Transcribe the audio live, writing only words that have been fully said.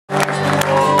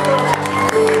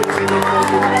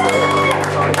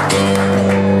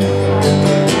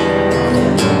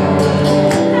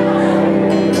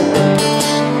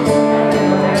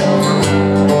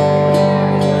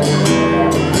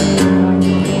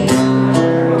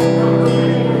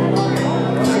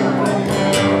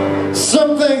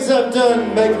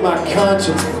sun make my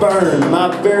conscience burn, my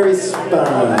very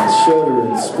spine shudder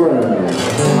and squirm.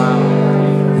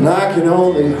 And I can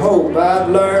only hope I've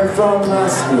learned from my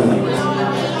skin.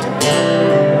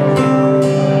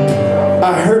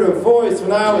 I heard a voice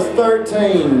when I was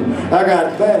 13. I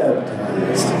got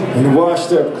baptized and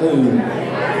washed up clean.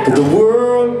 But the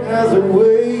world has a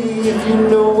way, if you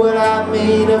know what I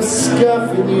mean, of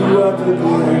scuffing you up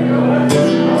again.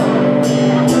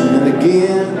 And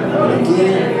again, and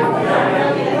again.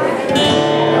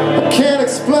 I can't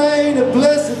explain a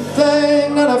blessed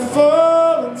thing, not a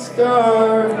fallen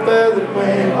star, feathered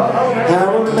wing.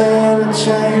 How a man in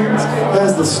chains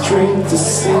has the strength to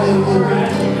sing.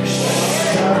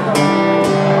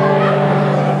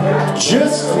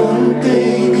 Just one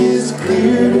thing is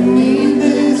clear to me,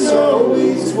 there's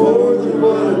always more than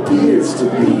what appears to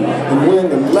be. And when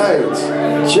the light's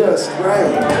just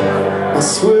right, I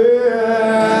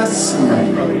swear I see.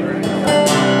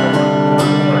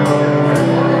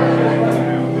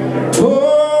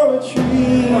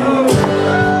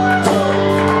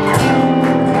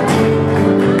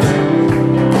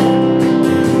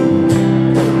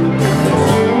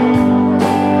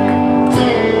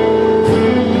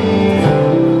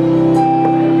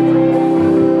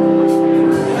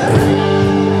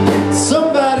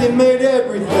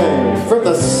 From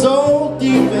the soul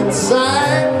deep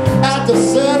inside, out the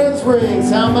Saturn's rings,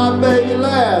 how my baby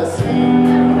laughs,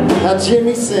 how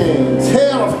Jimmy sings.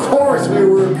 Hell, of course we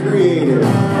were created.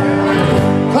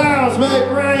 Clouds make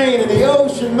rain and the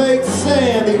ocean makes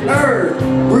sand. The earth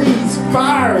breathes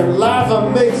fire and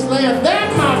lava makes land.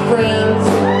 That, my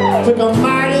friends, took a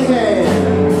mighty hand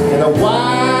and a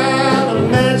wild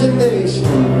imagination.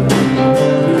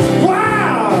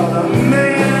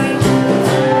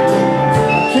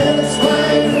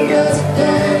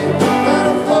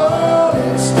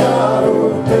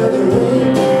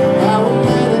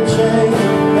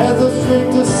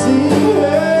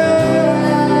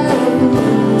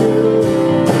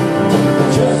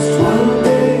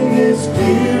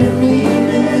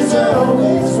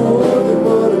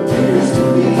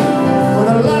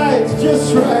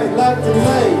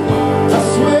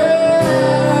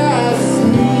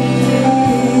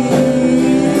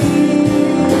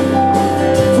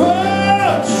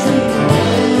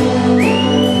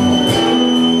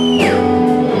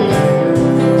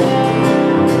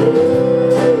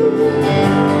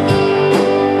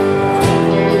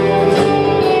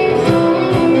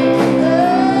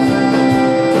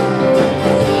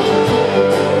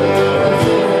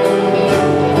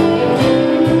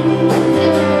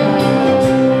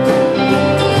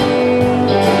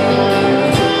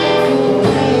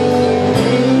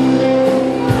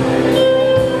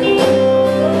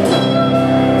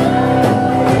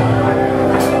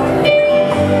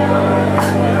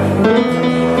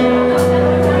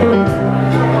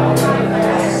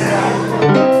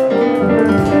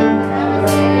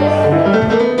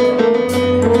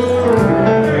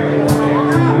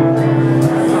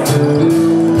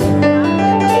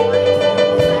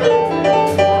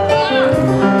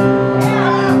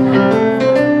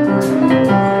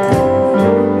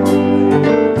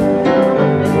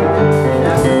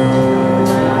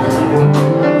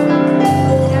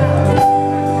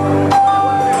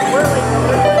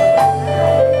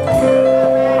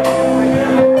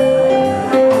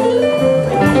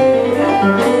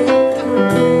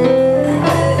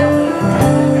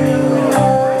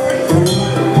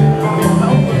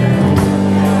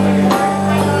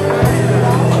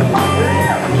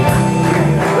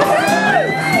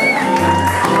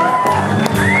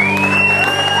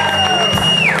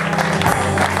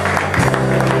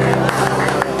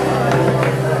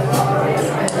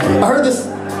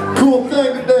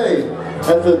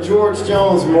 At the George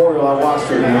Jones Memorial, I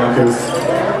watched it now because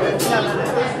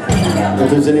if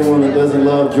there's anyone that doesn't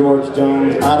love George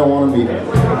Jones, I don't want to meet him.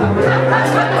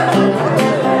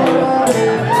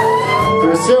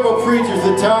 There are several preachers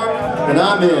that talk, and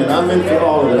I'm in for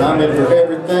all of it. I'm in for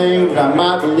everything that I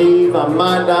might believe, I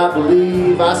might not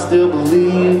believe, I still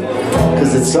believe,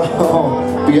 because it's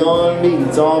all beyond me,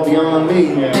 it's all beyond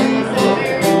me.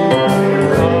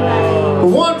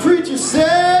 One preacher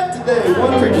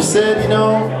said, you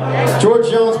know, George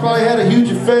Jones probably had a huge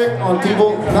effect on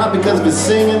people, not because of his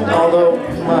singing, although,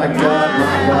 my God,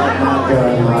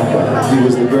 he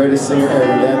was the greatest singer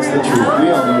ever, that's the truth. We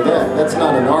all know that. That's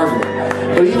not an argument.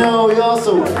 But you know, he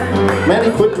also, man,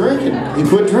 he quit drinking. He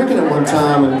quit drinking at one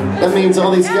time, and that means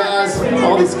all these guys,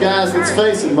 let's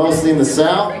face it, mostly in the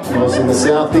South, mostly in the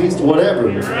Southeast,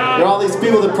 whatever. There are all these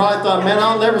people that probably thought, man,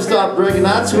 I'll never stop drinking,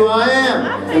 that's who I am.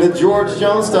 And then George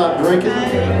Jones stopped drinking,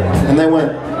 and they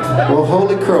went, well,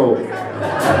 holy crow,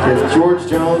 If George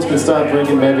Jones can stop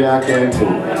drinking, maybe I can too.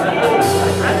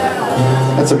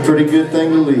 That's a pretty good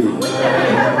thing to lead.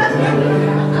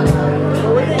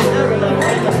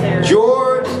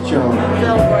 George Jones.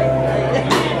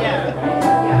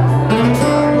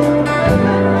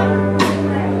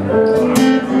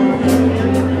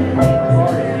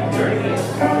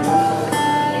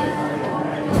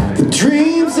 The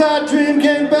dreams I dreamed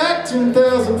came back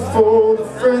 2004. The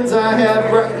friends I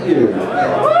had right here.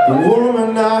 The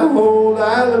woman I hold,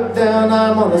 I look down,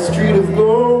 I'm on the street of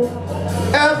gold.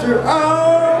 After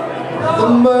all the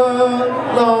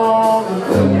mud long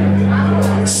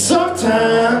ago.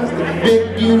 Sometimes the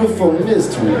big beautiful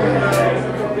mystery,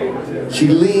 she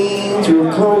leans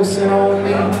real close in on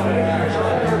me,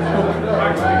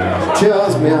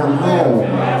 tells me I'm home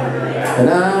and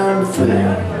I'm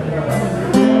free.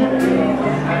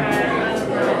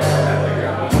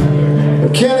 I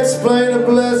can't explain a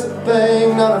blessed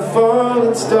thing, not a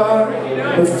falling star,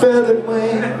 a feathered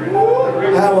wing.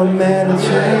 How a man in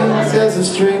chains has the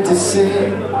strength to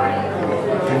sing.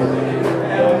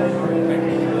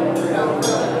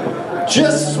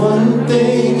 Just one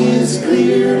thing is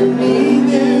clear to me,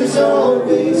 there's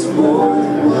always more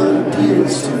than what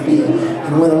appears to be.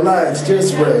 And when the light's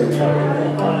just right,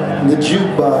 and the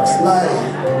jukebox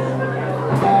light,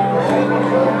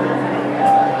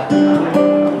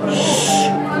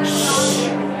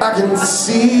 I can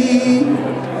see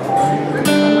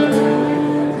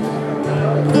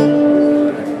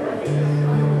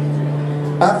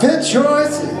I've had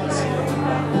choices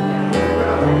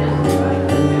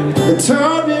that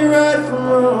taught me right from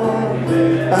wrong.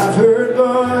 I've heard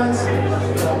boys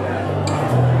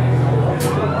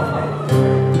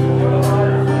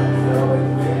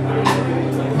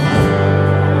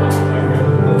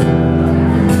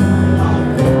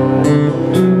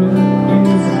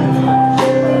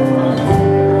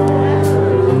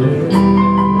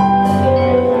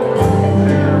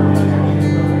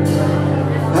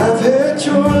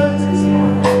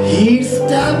he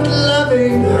stopped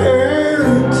loving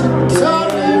her to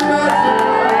taught me right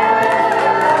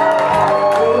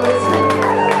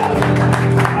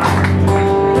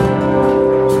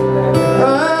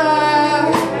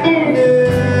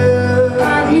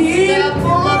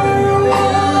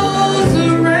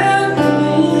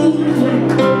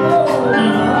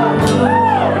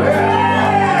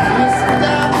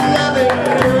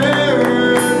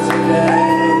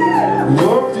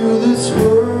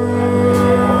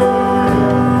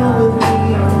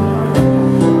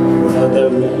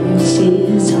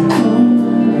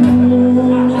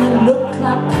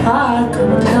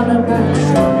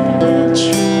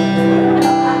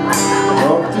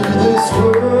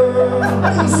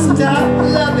stop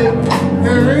loving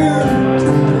her.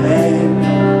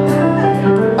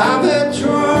 I've had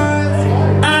choice.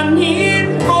 I need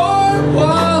more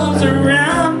walls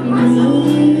around me.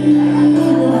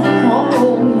 Oh,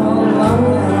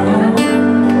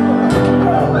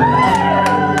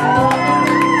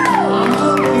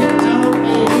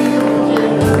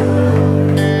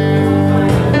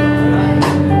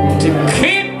 to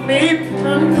keep me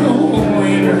from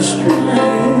going astray.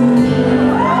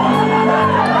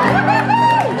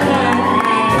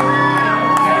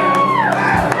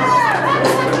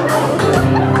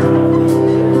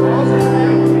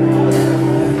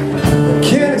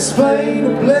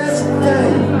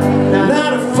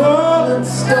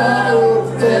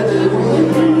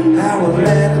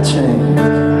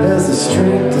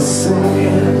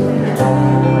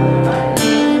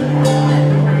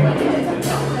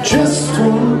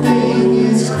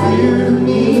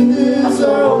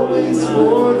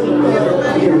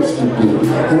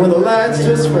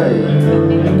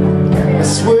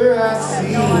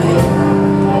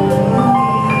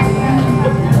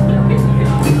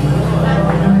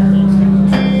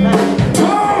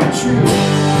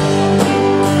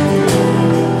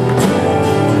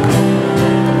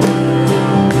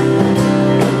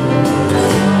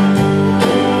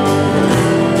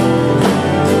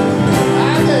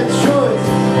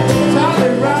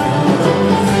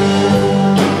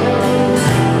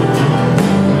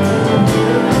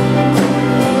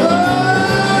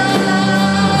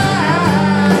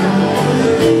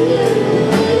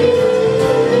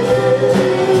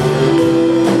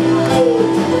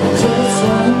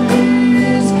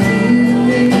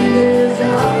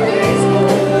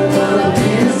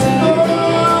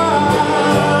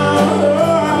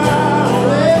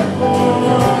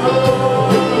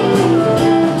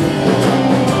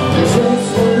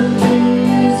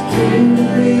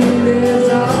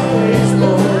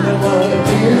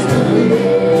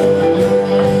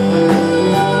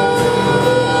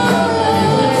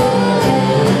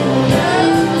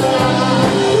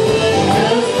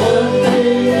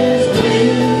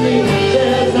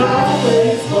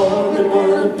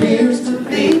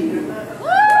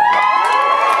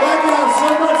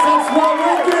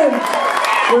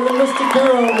 We're the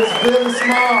Mystiqueros, Very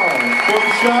Small,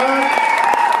 Corby Schaub,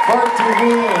 Bart de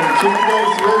Win, Chicken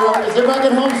Days, everybody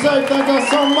get home safe. Thank y'all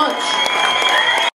so much.